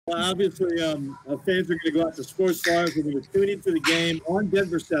Obviously, fans are going to go out to sports bars. We're going to tune into the game on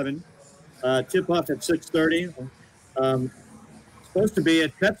Denver7. Tip-off at 6:30. Supposed to be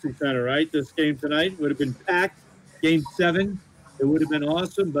at Pepsi Center, right? This game tonight would have been packed. Game 7. It would have been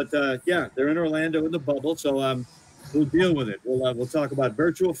awesome. But, yeah, they're in Orlando in the bubble, so we'll deal with it. We'll talk about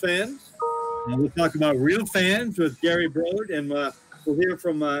virtual fans. We'll talk about real fans with Gary Broad, and we'll hear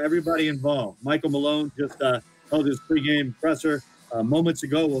from everybody involved. Michael Malone just held his pregame presser moments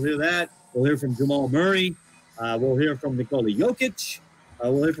ago. We'll hear that. We'll hear from Jamal Murray. We'll hear from Nikola Jokic.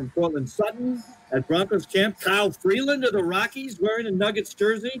 We'll hear from Cortland Sutton at Broncos camp. Kyle Freeland of the Rockies wearing a Nuggets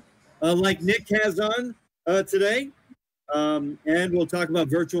jersey like Nick has on today. And we'll talk about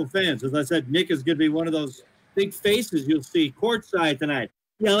virtual fans. As I said, Nick is going to be one of those big faces you'll see courtside tonight,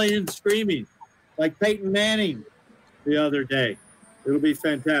 yelling and screaming like Peyton Manning the other day. It'll be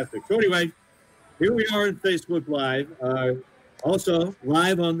fantastic. So anyway, here we are on Facebook Live. Also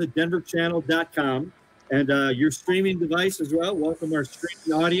live on the denverchannel.com and your streaming device as well. Welcome our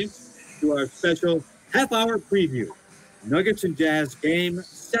streaming audience to our special half-hour preview. Nuggets and Jazz Game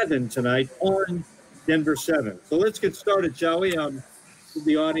 7 tonight on Denver7. So let's get started, shall we? Give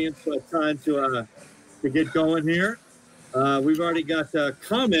the audience time to get going here. We've already got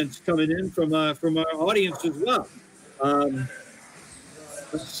comments coming in from our audience as well.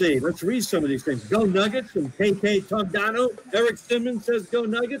 Let's see. Let's read some of these things. Go Nuggets from KK Tongano. Eric Simmons says go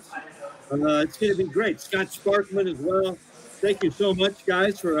Nuggets. It's going to be great. Scott Sparkman as well. Thank you so much,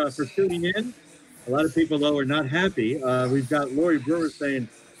 guys, for tuning in. A lot of people, though, are not happy. We've got Lori Brewer saying,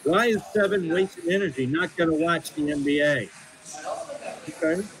 why is 7 wasting energy? Not going to watch the NBA.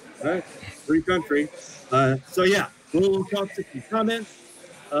 Okay. All right. Free country. So, yeah, we'll talk to some comments.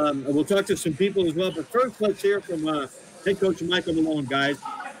 We'll talk to some people as well. But first, let's hear from head coach Michael Malone, guys.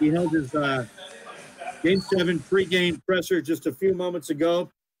 He held his Game 7 pregame presser just a few moments ago.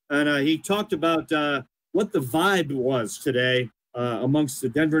 And he talked about what the vibe was today amongst the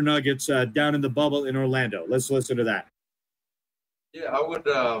Denver Nuggets down in the bubble in Orlando. Let's listen to that. Yeah, I would,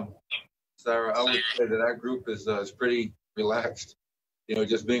 Sarah, I would say that group is pretty relaxed. You know,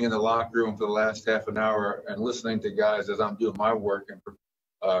 just being in the locker room for the last half an hour and listening to guys as I'm doing my work and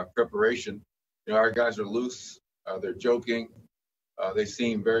preparation. You know, our guys are loose. They're joking. They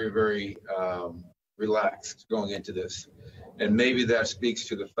seem very, very relaxed going into this. And maybe that speaks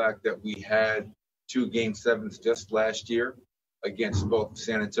to the fact that we had 2 Game 7s just last year against both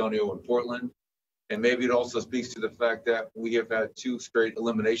San Antonio and Portland. And maybe it also speaks to the fact that we have had 2 straight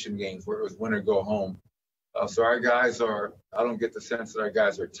elimination games where it was win or go home. So our guys I don't get the sense that our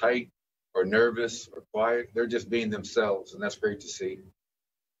guys are tight or nervous or quiet. They're just being themselves, and that's great to see.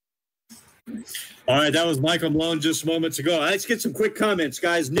 All right, that was Michael Malone just moments ago. Let's get some quick comments,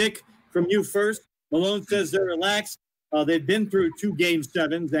 guys. Nick, from you first. Malone says they're relaxed. They've been through 2 Game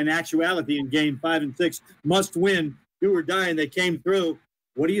 7s. In actuality, in Game 5 and 6, must win, do or die, and they came through.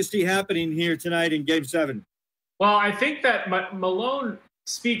 What do you see happening here tonight in Game 7? Well, I think that Malone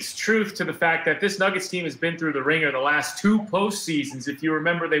speaks truth to the fact that this Nuggets team has been through the ringer the last 2 postseasons. If you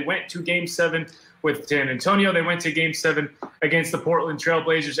remember, they went to Game 7 with San Antonio. They went to Game 7 against the Portland Trail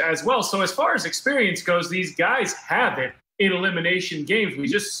Blazers as well. So as far as experience goes, these guys have it in elimination games. We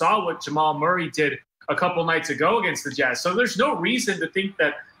just saw what Jamal Murray did a couple nights ago against the Jazz. So there's no reason to think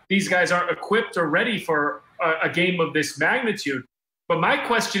that these guys aren't equipped or ready for a game of this magnitude. But my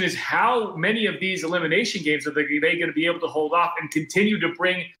question is, how many of these elimination games are they going to be able to hold off and continue to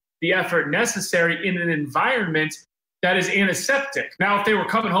bring the effort necessary in an environment that is antiseptic? Now, if they were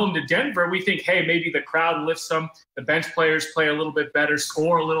coming home to Denver, we think, hey, maybe the crowd lifts them, the bench players play a little bit better,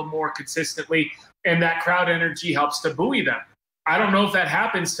 score a little more consistently, and that crowd energy helps to buoy them. I don't know if that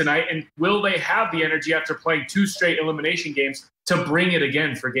happens tonight, and will they have the energy after playing 2 straight elimination games to bring it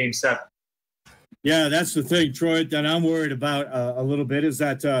again for Game 7? Yeah, that's the thing, Troy, that I'm worried about a little bit is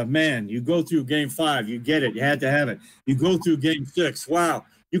that, man, you go through Game 5, you get it, you had to have it. You go through Game 6, wow.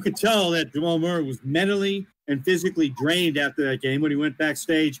 You could tell that Jamal Murray was mentally and physically drained after that game when he went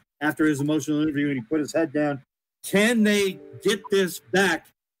backstage after his emotional interview and he put his head down. Can they get this back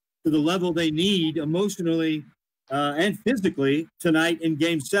to the level they need emotionally and physically tonight in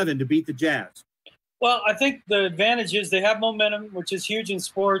Game 7 to beat the Jazz? Well, I think the advantage is they have momentum, which is huge in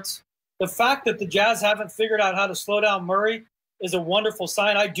sports. The fact that the Jazz haven't figured out how to slow down Murray is a wonderful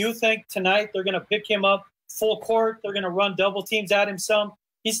sign. I do think tonight they're going to pick him up full court. They're going to run double teams at him some.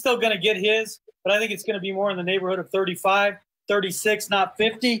 He's still going to get his, but I think it's going to be more in the neighborhood of 35, 36, not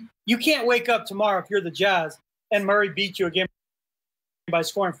 50. You can't wake up tomorrow if you're the Jazz and Murray beat you again by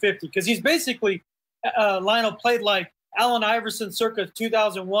scoring 50, because he's basically Lionel played like Allen Iverson circa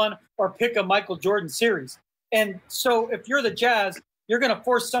 2001 or pick a Michael Jordan series. And so if you're the Jazz, you're going to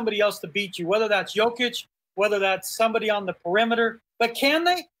force somebody else to beat you, whether that's Jokic, whether that's somebody on the perimeter. But can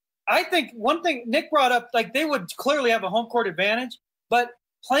they? I think one thing Nick brought up, like they would clearly have a home court advantage, but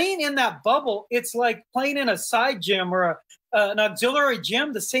playing in that bubble, it's like playing in a side gym or an auxiliary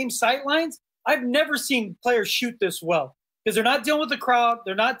gym, the same sight lines. I've never seen players shoot this well because they're not dealing with the crowd.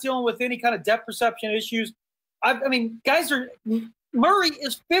 They're not dealing with any kind of depth perception issues. I mean, Murray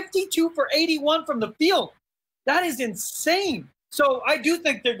is 52 for 81 from the field. That is insane. So I do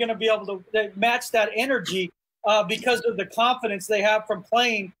think they're going to be able to match that energy because of the confidence they have from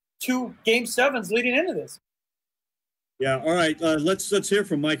playing 2 Game 7s leading into this. Yeah, all right. Let's hear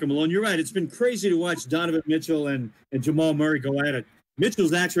from Michael Malone. You're right. It's been crazy to watch Donovan Mitchell and Jamal Murray go at it.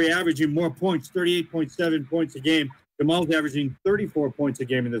 Mitchell's actually averaging more points, 38.7 points a game. Jamal's averaging 34 points a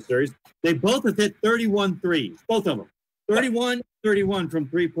game in this series. They both have hit 31 threes, both of them. 31 from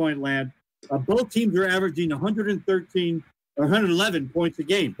three-point land. Both teams are averaging 113 or 111 points a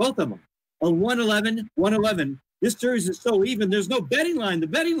game, both of them. A 111. This series is so even. There's no betting line. The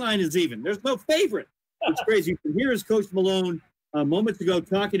betting line is even. There's no favorite. It's crazy. Here is Coach Malone moments ago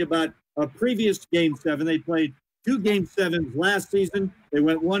talking about a previous Game 7. They played 2 Game 7s last season. They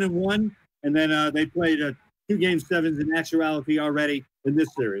went 1-1, and then they played 2 Game 7s in actuality already in this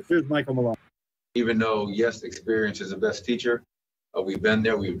series. Here's Michael Malone. Even though, yes, experience is the best teacher, we've been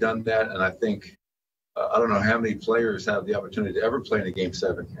there, we've done that, and I think I don't know how many players have the opportunity to ever play in a Game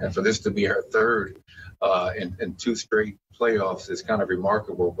 7, and for this to be our third in 2 straight playoffs is kind of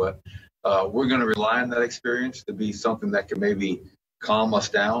remarkable. But we're going to rely on that experience to be something that can maybe calm us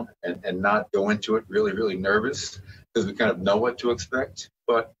down and not go into it really, really nervous because we kind of know what to expect.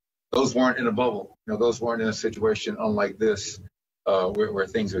 But those weren't in a bubble. Those weren't in a situation unlike this where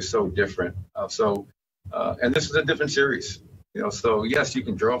things are so different. And this is a different series. So yes, you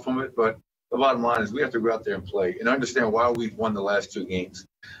can draw from it, but the bottom line is we have to go out there and play and understand why we've won the last 2 games.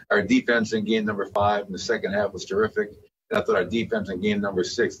 Our defense in game number 5 in the second half was terrific. And I thought our defense in game number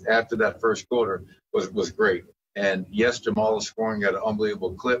 6 after that first quarter was great. And yes, Jamal is scoring at an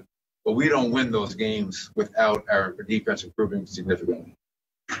unbelievable clip, but we don't win those games without our defense improving significantly.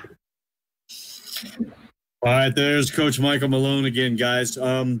 All right, there's Coach Michael Malone again, guys.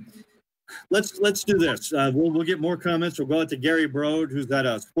 Let's do this. We'll get more comments. We'll go out to Gary Brode, who's at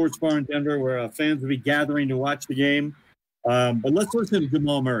a sports bar in Denver where fans will be gathering to watch the game. But let's listen to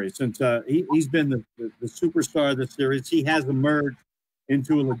Jamal Murray since he's been the superstar of this series. He has emerged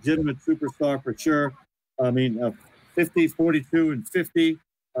into a legitimate superstar for sure. I mean, 50, 42, and 50 in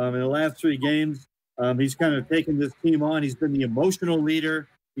the last 3 games. He's kind of taken this team on. He's been the emotional leader.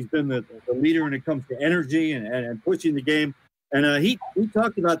 He's been the leader when it comes to energy and pushing the game. And he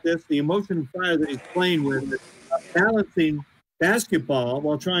talked about this, the emotion and fire that he's playing with, balancing basketball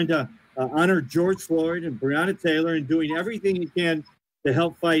while trying to honor George Floyd and Breonna Taylor and doing everything he can to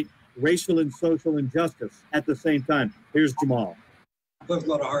help fight racial and social injustice at the same time. Here's Jamal. I play with a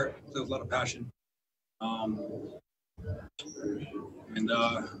lot of heart, I play with a lot of passion.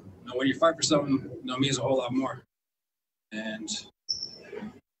 When you fight for something, it means a whole lot more. And,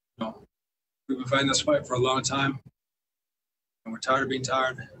 we've been fighting this fight for a long time. And we're tired of being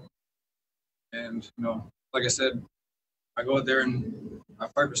tired. And, like I said, I go out there and I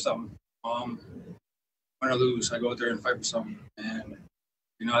fight for something. Win or lose, I go out there and fight for something. And,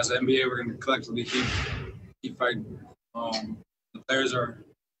 as the NBA, we're going to collectively keep fighting. The players are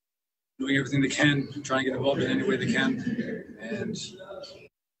doing everything they can, trying to get involved in any way they can. And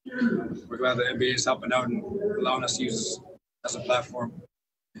we're glad the NBA is helping out and allowing us to use this as a platform.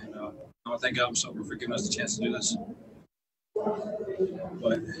 And I want to thank Adam Silver for giving us the chance to do this.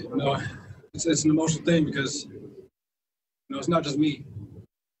 But, it's an emotional thing because, it's not just me.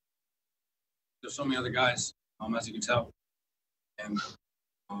 There's so many other guys, as you can tell. And,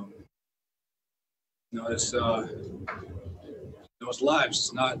 it's lives.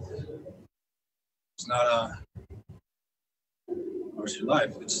 It's not it's your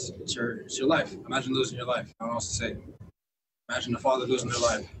life. It's your life. Imagine losing your life. I don't know what else to say. Imagine a father losing their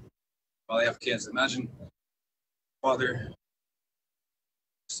life while they have kids. Imagine father,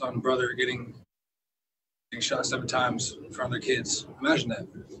 son, brother getting shot 7 times in front of their kids. Imagine that.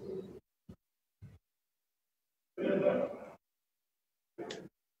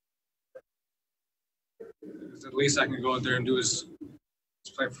 The least I can go out there and do is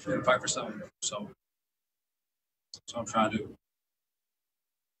play for and fight for something. So that's what I'm trying to do.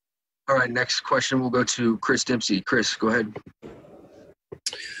 All right, next question will go to Chris Dempsey. Chris, go ahead.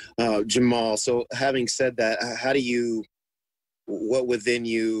 Jamal, so having said that, what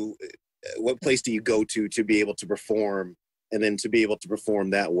place do you go to be able to perform, and then to be able to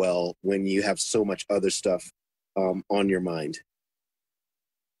perform that well when you have so much other stuff on your mind?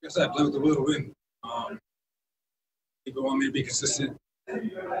 guess I play with the will to win. People want me to be consistent,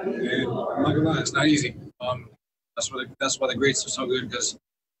 and I'm not gonna lie, it's not easy. That's why the greats are so good, because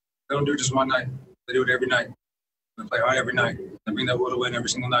they don't do it just one night. They do it every night. They play hard every night. They bring that will to win every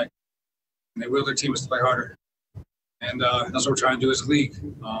single night, and they will their teams to play harder. And that's what we're trying to do as a league.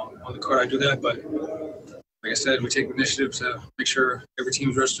 On the court, I do that, but like I said, we take initiative to make sure every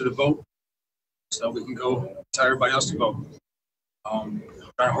team's registered to vote, so we can go tell everybody else to vote. Trying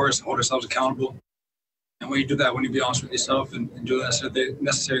to hold ourselves accountable. And when you do that, when you be honest with yourself and do the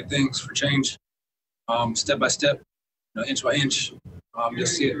necessary things for change, step by step, inch by inch, you'll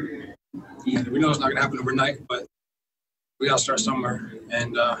see it. And we know it's not going to happen overnight, but we got to start somewhere,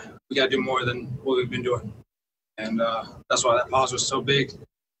 and we got to do more than what we've been doing. And that's why that pause was so big.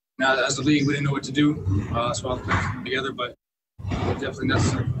 Now, as a league, we didn't know what to do. That's why we came together, but we're definitely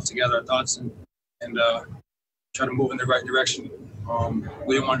necessary to put together our thoughts and try to move in the right direction.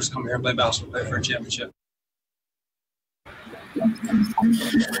 We didn't want to just come here and play basketball, play for a championship.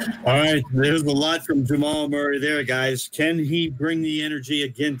 All right, there's a lot from Jamal Murray there, guys. Can he bring the energy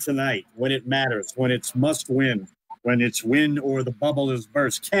again tonight when it matters, when it's must win, when it's win or the bubble is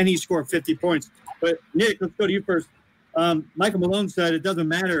burst? Can he score 50 points? But, Nick, let's go to you first. Michael Malone said it doesn't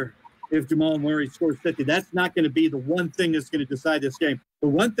matter if Jamal Murray scores 50. That's not going to be the one thing that's going to decide this game. The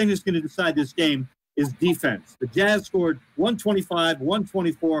one thing that's going to decide this game is defense. The Jazz scored 125,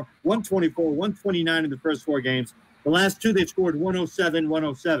 124, 124, 129 in the first 4 games. The last 2, they scored 107,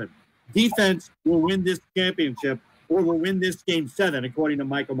 107. Defense will win this championship or will win this Game 7, according to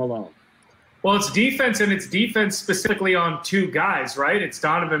Michael Malone. Well, it's defense, and it's defense specifically on 2 guys, right? It's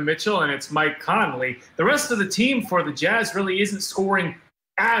Donovan Mitchell and it's Mike Conley. The rest of the team for the Jazz really isn't scoring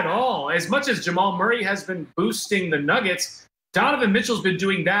at all. As much as Jamal Murray has been boosting the Nuggets, Donovan Mitchell's been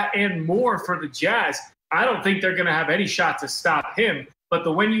doing that and more for the Jazz. I don't think they're going to have any shot to stop him.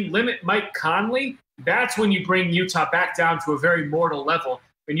 But when you limit Mike Conley, that's when you bring Utah back down to a very mortal level,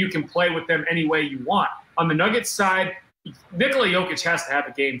 and you can play with them any way you want. On the Nuggets side, Nikola Jokic has to have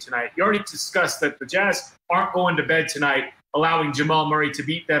a game tonight. You already discussed that the Jazz aren't going to bed tonight, allowing Jamal Murray to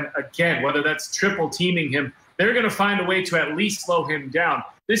beat them again, whether that's triple teaming him. They're going to find a way to at least slow him down.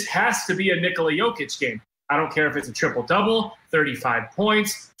 This has to be a Nikola Jokic game. I don't care if it's a triple-double, 35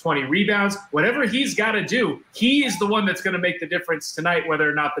 points, 20 rebounds, whatever he's got to do, he is the one that's going to make the difference tonight, whether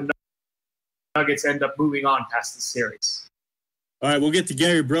or not the Nuggets end up moving on past the series. All right, we'll get to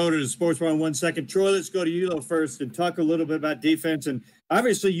Gary Broder, the Sports Bar, in 1 second. Troy, let's go to you, though, first and talk a little bit about defense. And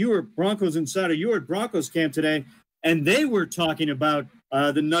obviously, you were Broncos insider. You were at Broncos camp today, and they were talking about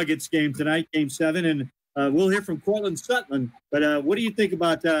the Nuggets game tonight, Game 7. And we'll hear from Cortland Sutton. But what do you think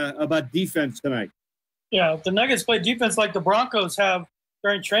about defense tonight? Yeah, if the Nuggets play defense like the Broncos have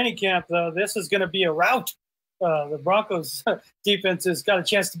during training camp, this is going to be a rout. The Broncos defense has got a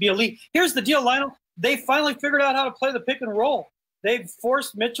chance to be elite. Here's the deal, Lionel. They finally figured out how to play the pick and roll. They've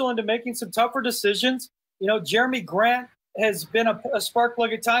forced Mitchell into making some tougher decisions. Jeremy Grant has been a spark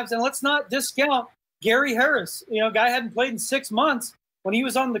plug at times. And let's not discount Gary Harris. Guy hadn't played in 6 months. When he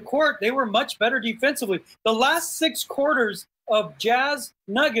was on the court, they were much better defensively. The last 6 quarters of Jazz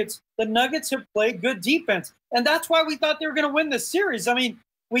Nuggets, the Nuggets have played good defense. And that's why we thought they were going to win this series. I mean,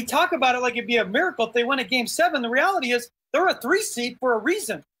 we talk about it like it'd be a miracle if they win a Game 7. The reality is they're a 3 seed for a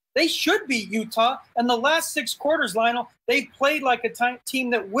reason. They should beat Utah. And the last 6 quarters, Lionel, they played like a team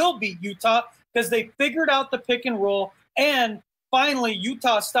that will beat Utah because they figured out the pick and roll. And finally,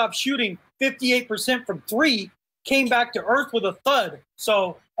 Utah stopped shooting 58% from 3, came back to earth with a thud.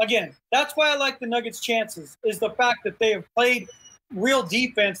 So, again, that's why I like the Nuggets' chances, is the fact that they have played real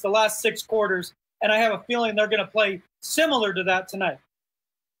defense the last 6 quarters. And I have a feeling they're going to play similar to that tonight.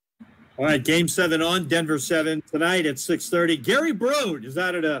 All right, Game 7 on Denver7 tonight at 6:30. Gary Brode is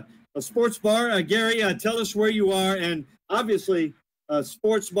out at a sports bar. Gary, tell us where you are. And obviously,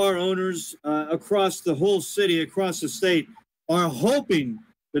 sports bar owners across the whole city, across the state, are hoping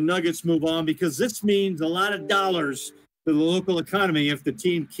the Nuggets move on because this means a lot of dollars to the local economy if the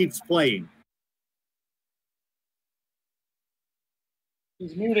team keeps playing.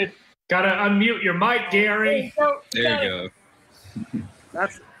 He's muted. Got to unmute your mic, Gary. There you go.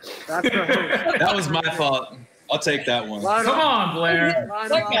 That's the host. That was my fault. I'll take that one. Come on, Blair.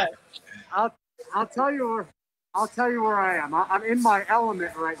 I'll tell you where I am. I'm in my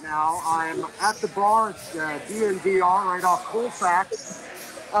element right now. I'm at the bar, D&DR, right off Colfax.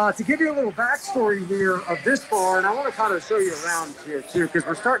 To give you a little backstory here of this bar, and I want to kind of show you around here too, because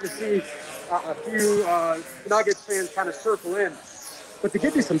we're starting to see a few Nuggets fans kind of circle in. But to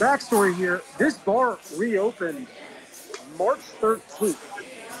give you some backstory here, this bar reopened March 13th.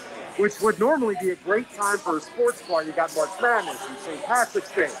 which would normally be a great time for a sports bar. You got March Madness and St.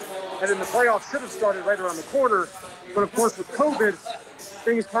 Patrick's Day, and then the playoffs should have started right around the corner. But of course, with COVID,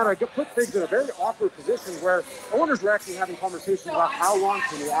 things kind of put things in a very awkward position where owners are actually having conversations about how long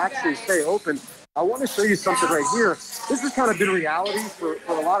can we actually stay open. I want to show you something right here. This has kind of been reality for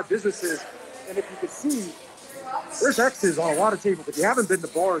a lot of businesses. And if you can see, there's X's on a lot of tables. If you haven't been to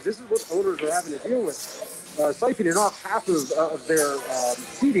bars, this is what owners are having to deal with. Siphoning off half of their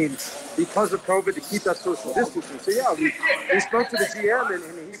seating because of COVID to keep that social distancing. So, yeah, we spoke to the GM,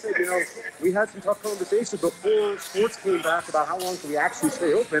 and he said, we had some tough conversations before sports came back about how long can we actually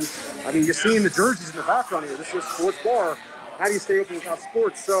stay open. I mean, you're seeing the jerseys in the background here. This is a sports bar. How do you stay open without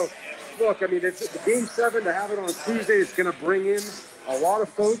sports? So, look, I mean, it's the Game 7, to have it on Tuesday, it's going to bring in a lot of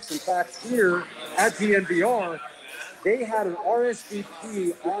folks. In fact, here at DNVR, they had an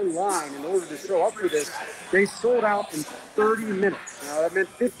RSVP online in order to show up for this. They sold out in 30 minutes. Now, that meant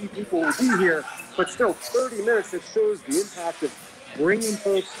 50 people would be here, but still 30 minutes. It shows the impact of bringing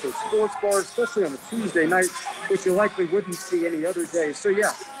folks to sports bars, especially on a Tuesday night, which you likely wouldn't see any other day. So,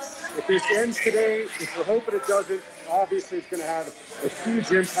 yeah, if this ends today, if we're hoping it doesn't, obviously it's going to have a huge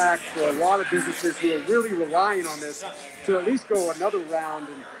impact for a lot of businesses who are really relying on this to at least go another round,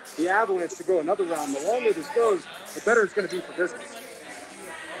 and the Avalanche to go another round. The longer this goes, the better it's going to be for business.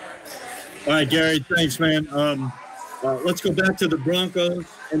 All right, Gary, thanks, man. Let's go back to the Broncos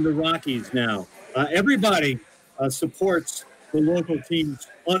and the Rockies now. Everybody supports the local teams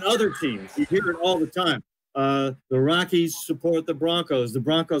on other teams. You hear it all the time. The Rockies support the Broncos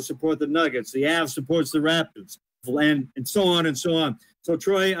support the Nuggets, the Avs supports the Raptors, and so on and so on. So,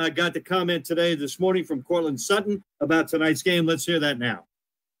 Troy, I got the comment this morning from Cortland Sutton about tonight's game. Let's hear that now.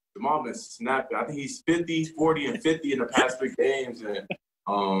 The moment snapped. I think he's 50, 40, and 50 in the past 3 games. And,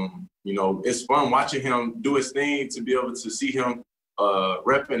 it's fun watching him do his thing, to be able to see him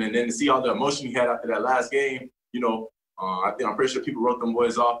repping, and then to see all the emotion he had after that last game. I'm pretty sure people wrote them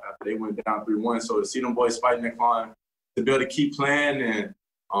boys off after they went down 3-1. So to see them boys fighting that climb, to be able to keep playing, and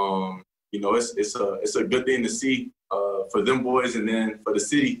it's a good thing to see for them boys, and then for the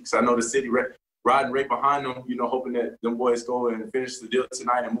city, because I know the city riding right behind them. Hoping that them boys go and finish the deal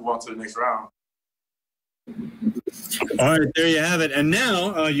tonight and move on to the next round. All right, there you have it. And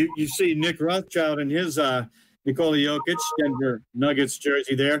now you see Nick Rothschild in his Nikola Jokic Denver Nuggets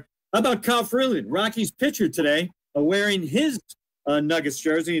jersey there. How about Kyle Freeland, Rockies pitcher today, wearing his Nuggets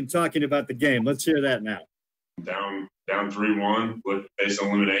jersey and talking about the game? Let's hear that now. Down 3-1 with base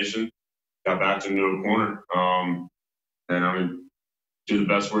elimination, got backed into a corner. And I mean, do the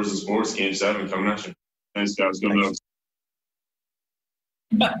best words of sports, Game 7 coming at you. Thanks, guys. Good luck.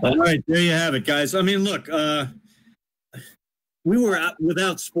 All right, there you have it, guys. I mean, look, we were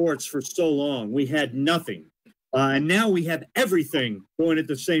without sports for so long. We had nothing. And now we have everything going at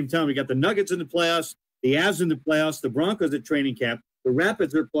the same time. We got the Nuggets in the playoffs, the Avs in the playoffs, the Broncos at training camp, the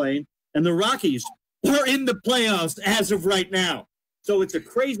Rapids are playing, and the Rockies are in the playoffs as of right now. So it's a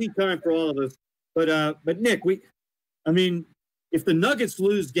crazy time for all of us. But Nick, if the Nuggets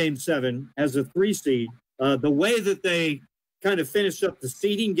lose Game 7 as a 3 seed, the way that they kind of finished up the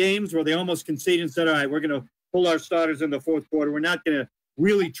seeding games where they almost conceded and said, all right, we're going to pull our starters in the fourth quarter. We're not going to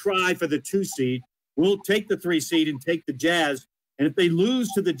really try for the 2 seed. We'll take the 3 seed and take the Jazz. And if they lose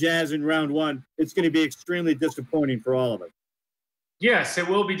to the Jazz in round 1, it's going to be extremely disappointing for all of us. Yes, it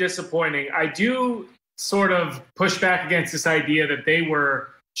will be disappointing. I do sort of push back against this idea that they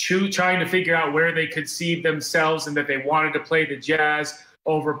were trying to figure out where they could seed themselves and that they wanted to play the Jazz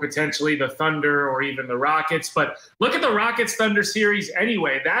over potentially the Thunder or even the Rockets. But look at the Rockets-Thunder series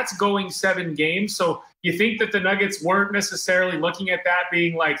anyway. That's going 7 games. So you think that the Nuggets weren't necessarily looking at that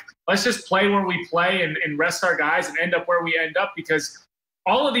being like, let's just play where we play and rest our guys and end up where we end up, because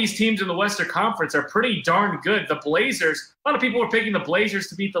all of these teams in the Western Conference are pretty darn good. The Blazers, a lot of people were picking the Blazers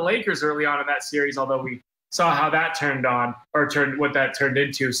to beat the Lakers early on in that series, although we saw how that what that turned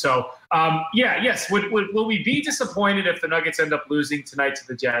into. So, yes. Will we be disappointed if the Nuggets end up losing tonight to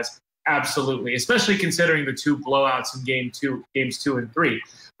the Jazz? Absolutely, especially considering the 2 blowouts in games 2 and 3.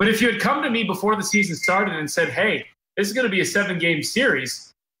 But if you had come to me before the season started and said, hey, this is going to be a 7-game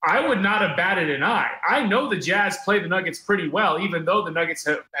series, I would not have batted an eye. I know the Jazz play the Nuggets pretty well, even though the Nuggets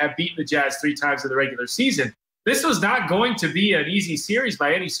have beaten the Jazz 3 times in the regular season. This was not going to be an easy series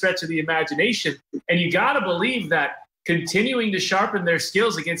by any stretch of the imagination. And you got to believe that continuing to sharpen their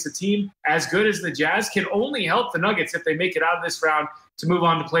skills against a team as good as the Jazz can only help the Nuggets if they make it out of this round to move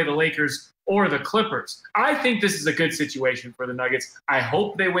on to play the Lakers or the Clippers. I think this is a good situation for the Nuggets. I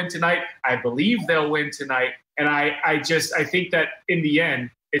hope they win tonight. I believe they'll win tonight. And I think that in the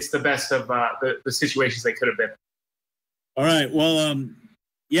end, it's the best of the situations they could have been. All right. Well,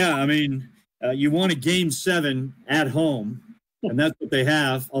 Yeah, I mean, you want a Game 7 at home, and that's what they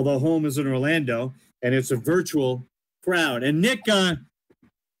have, although home is in Orlando, and it's a virtual crowd. And, Nick,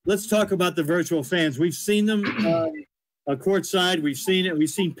 let's talk about the virtual fans. We've seen them courtside. We've seen it. We've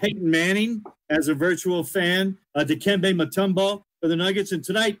seen Peyton Manning as a virtual fan, Dikembe Mutombo for the Nuggets. And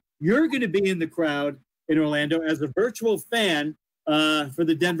tonight, you're going to be in the crowd in Orlando as a virtual fan for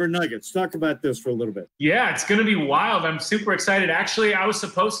the Denver Nuggets. Talk about this for a little bit. Yeah, it's going to be wild. I'm super excited. Actually, I was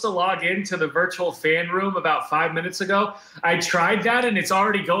supposed to log into the virtual fan room about 5 minutes ago. I tried that, and it's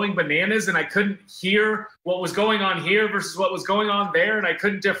already going bananas, and I couldn't hear what was going on here versus what was going on there, and I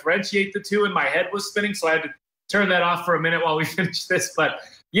couldn't differentiate the two, and my head was spinning, so I had to turn that off for a minute while we finish this. But,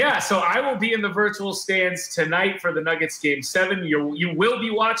 yeah, so I will be in the virtual stands tonight for the Nuggets Game 7. You will be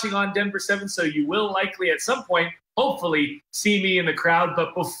watching on Denver7, so you will likely at some point hopefully see me in the crowd.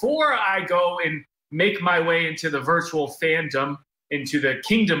 But before I go and make my way into the virtual fandom, into the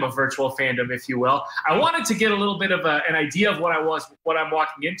kingdom of virtual fandom, if you will, I wanted to get a little bit of an idea of what I'm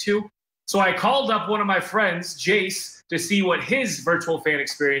walking into. So I called up one of my friends, Jace, to see what his virtual fan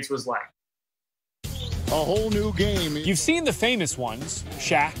experience was like. A whole new game. You've seen the famous ones,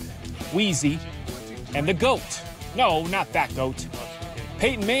 Shaq, Wheezy, and the GOAT. No, not that GOAT.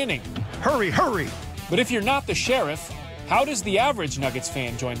 Peyton Manning. Hurry, hurry. But if you're not the sheriff, how does the average Nuggets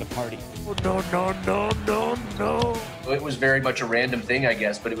fan join the party? No. It was very much a random thing, I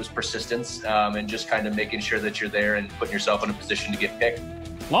guess, but it was persistence and just kind of making sure that you're there and putting yourself in a position to get picked.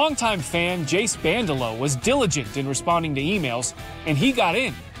 Longtime fan Jace Bandelow was diligent in responding to emails, and he got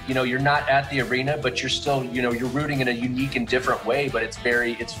in. You know, you're not at the arena, but you're still, you know, you're rooting in a unique and different way, but it's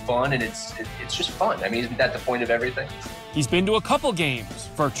fun and it's just fun. I mean, isn't that the point of everything? He's been to a couple games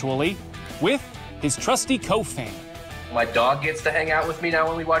virtually with his trusty co-fan. My dog gets to hang out with me now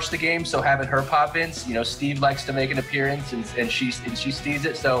when we watch the game, so having her pop in, you know, Steve likes to make an appearance and she sees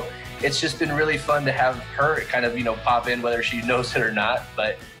it, so it's just been really fun to have her kind of, you know, pop in whether she knows it or not.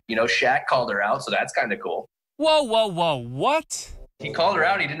 But, you know, Shaq called her out, so that's kind of cool. Whoa, what? He called her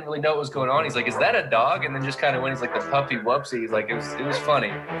out. He didn't really know what was going on. He's like, is that a dog? And then just kind of went, he's like, the puppy whoopsie. He's like, it was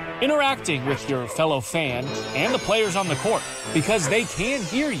funny. Interacting with your fellow fan and the players on the court because they can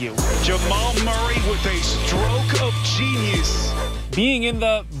hear you. Jamal Murray with a stroke of genius. Being in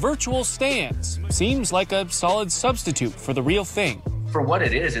the virtual stands seems like a solid substitute for the real thing. For what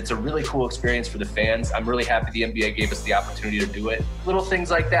it is, it's a really cool experience for the fans. I'm really happy the NBA gave us the opportunity to do it. Little things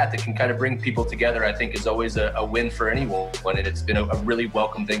like that can kind of bring people together, I think is always a win for anyone. And it's been a really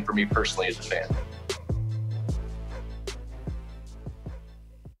welcome thing for me personally as a fan.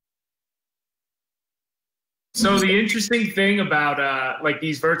 So the interesting thing about like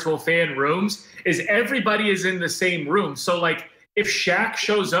these virtual fan rooms is everybody is in the same room. So like if Shaq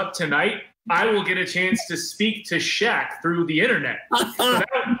shows up tonight, I will get a chance to speak to Shaq through the internet. So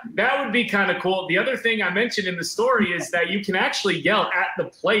that would be kind of cool. The other thing I mentioned in the story is that you can actually yell at the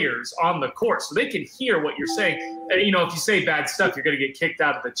players on the court so they can hear what you're saying. You know, if you say bad stuff, you're going to get kicked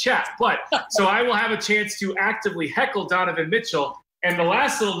out of the chat. But so I will have a chance to actively heckle Donovan Mitchell. And the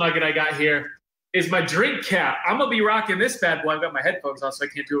last little nugget I got here is my drink cap. I'm going to be rocking this bad boy. I've got my headphones on, so I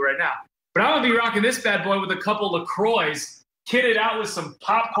can't do it right now. But I'm going to be rocking this bad boy with a couple LaCroix, kitted out with some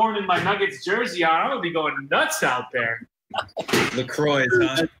popcorn in my Nuggets jersey on. I'm going to be going nuts out there. LaCroix,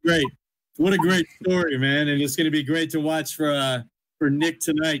 huh? That's great. What a great story, man. And it's going to be great to watch for Nick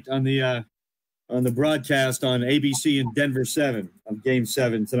tonight on the broadcast on ABC and Denver7 on Game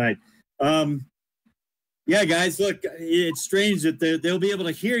 7 tonight. Yeah, guys, look, it's strange that they'll be able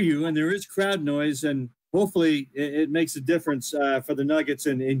to hear you, and there is crowd noise, and hopefully it makes a difference for the Nuggets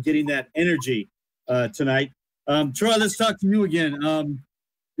in getting that energy tonight. Troy, let's talk to you again.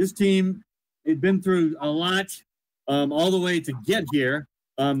 This team had been through a lot all the way to get here.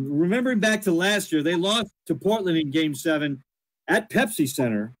 Remembering back to last year, they lost to Portland in Game 7 at Pepsi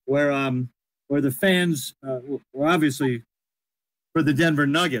Center, where the fans were obviously for the Denver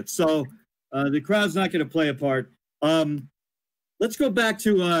Nuggets. So the crowd's not going to play a part. Let's go back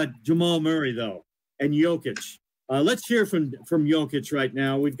to Jamal Murray, though, and Jokic. Let's hear from Jokic right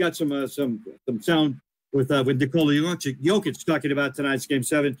now. We've got some sound with Nikola Jokic talking about tonight's Game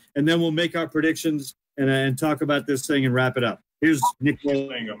 7, and then we'll make our predictions and talk about this thing and wrap it up. Here's Nikola. He's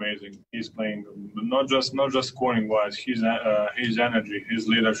playing amazing. He's playing not just scoring wise. His energy, his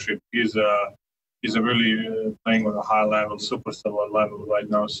leadership. He's really playing on a high level, superstar level right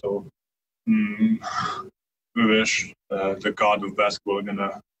now. So we wish the god of basketball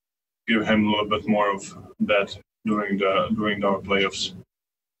gonna give him a little bit more of that during our playoffs.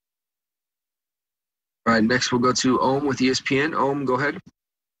 All right, next we'll go to Ohm with ESPN. Ohm, go ahead.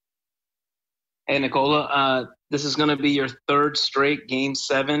 Hey, Nikola. This is going to be your third straight Game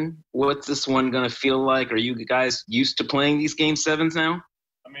 7. What's this one going to feel like? Are you guys used to playing these Game 7s now?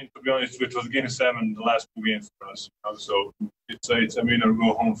 I mean, to be honest, it was Game 7 the last 2 games for us. So it's a win or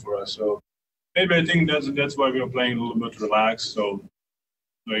go home for us. So maybe I think that's why we're playing a little bit relaxed. So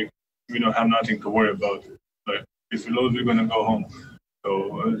like we don't have nothing to worry about. Like if we lose, we're gonna go home.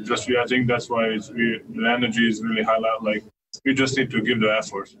 So I think that's why the energy is really high. Like we just need to give the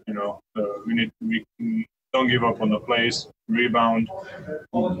effort. We don't give up on the plays, rebound,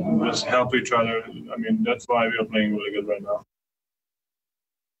 just help each other. I mean, that's why we are playing really good right now.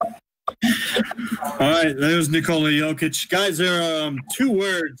 All right, there's Nikola Jokic. Guys, there are 2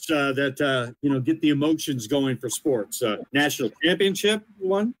 words that get the emotions going for sports. National championship,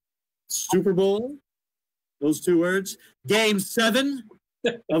 one. Super Bowl, those 2 words. Game 7,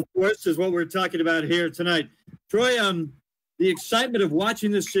 of course, is what we're talking about here tonight. Troy, the excitement of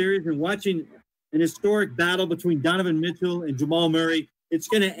watching this series and watching an historic battle between Donovan Mitchell and Jamal Murray, it's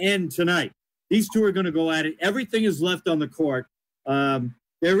going to end tonight. These 2 are going to go at it. Everything is left on the court.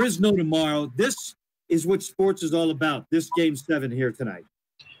 There is no tomorrow. This is what sports is all about, this Game 7 here tonight.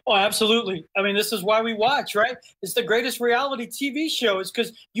 Oh, absolutely. I mean, this is why we watch, right? It's the greatest reality TV show. It's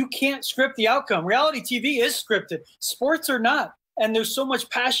because you can't script the outcome. Reality TV is scripted. Sports are not. And there's so much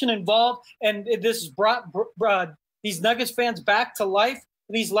passion involved. And this has brought these Nuggets fans back to life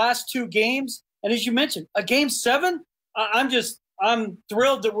these last 2 games. And as you mentioned, a Game 7, I'm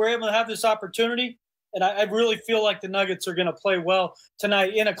thrilled that we're able to have this opportunity. And I really feel like the Nuggets are going to play well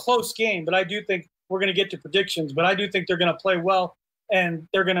tonight in a close game. But I do think we're going to get to predictions. But I do think they're going to play well, and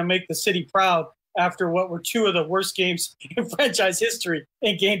they're going to make the city proud after what were 2 of the worst games in franchise history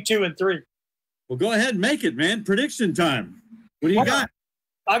in Game 2 and 3. Well, go ahead and make it, man. Prediction time. What do you got?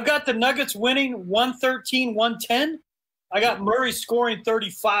 I've got the Nuggets winning 113-110. I got Murray scoring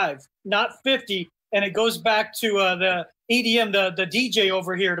 35, not 50. And it goes back to the EDM, the DJ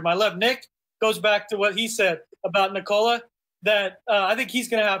over here to my left, Nick. Goes back to what he said about Nikola, that I think he's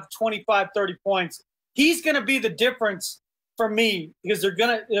going to have 25, 30 points. He's going to be the difference for me because they're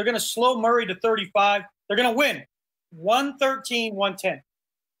going to slow Murray to 35. They're going to win 113-110.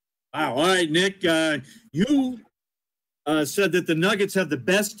 Wow. All right, Nick, you said that the Nuggets have the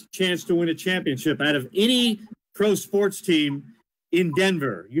best chance to win a championship out of any pro sports team in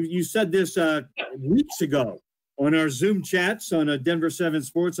Denver. You said this weeks ago on our Zoom chats on Denver7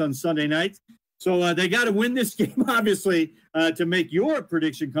 Sports on Sunday night. So they got to win this game, obviously, to make your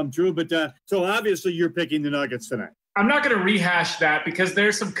prediction come true. But so obviously you're picking the Nuggets tonight. I'm not going to rehash that because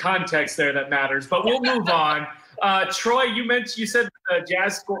there's some context there that matters. But we'll move on. Troy, you said the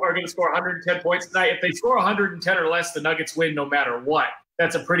Jazz are going to score 110 points tonight. If they score 110 or less, the Nuggets win no matter what.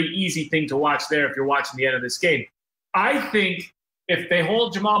 That's a pretty easy thing to watch there if you're watching the end of this game. I think if they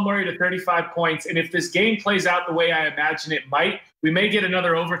hold Jamal Murray to 35 points, and if this game plays out the way I imagine it might, we may get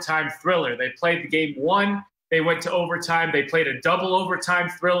another overtime thriller. They played the game 1. They went to overtime. They played a double overtime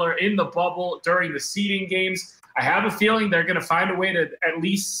thriller in the bubble during the seeding games. I have a feeling they're going to find a way to at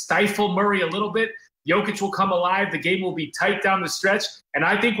least stifle Murray a little bit. Jokic will come alive. The game will be tight down the stretch, and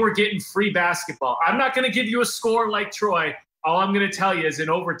I think we're getting free basketball. I'm not going to give you a score like Troy. All I'm going to tell you is in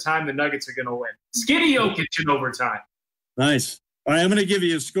overtime, the Nuggets are going to win. Skinny Jokic in overtime. Nice. All right, I'm going to give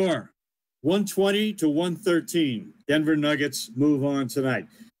you a score. 120-113. Denver Nuggets move on tonight.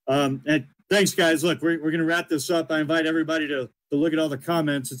 And thanks, guys. Look, we're going to wrap this up. I invite everybody to look at all the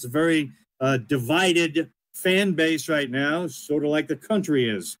comments. It's a very divided fan base right now, sort of like the country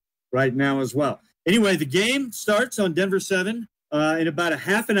is right now as well. Anyway, the game starts on Denver7 in about a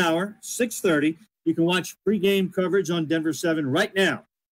half an hour, 6:30. You can watch pregame coverage on Denver7 right now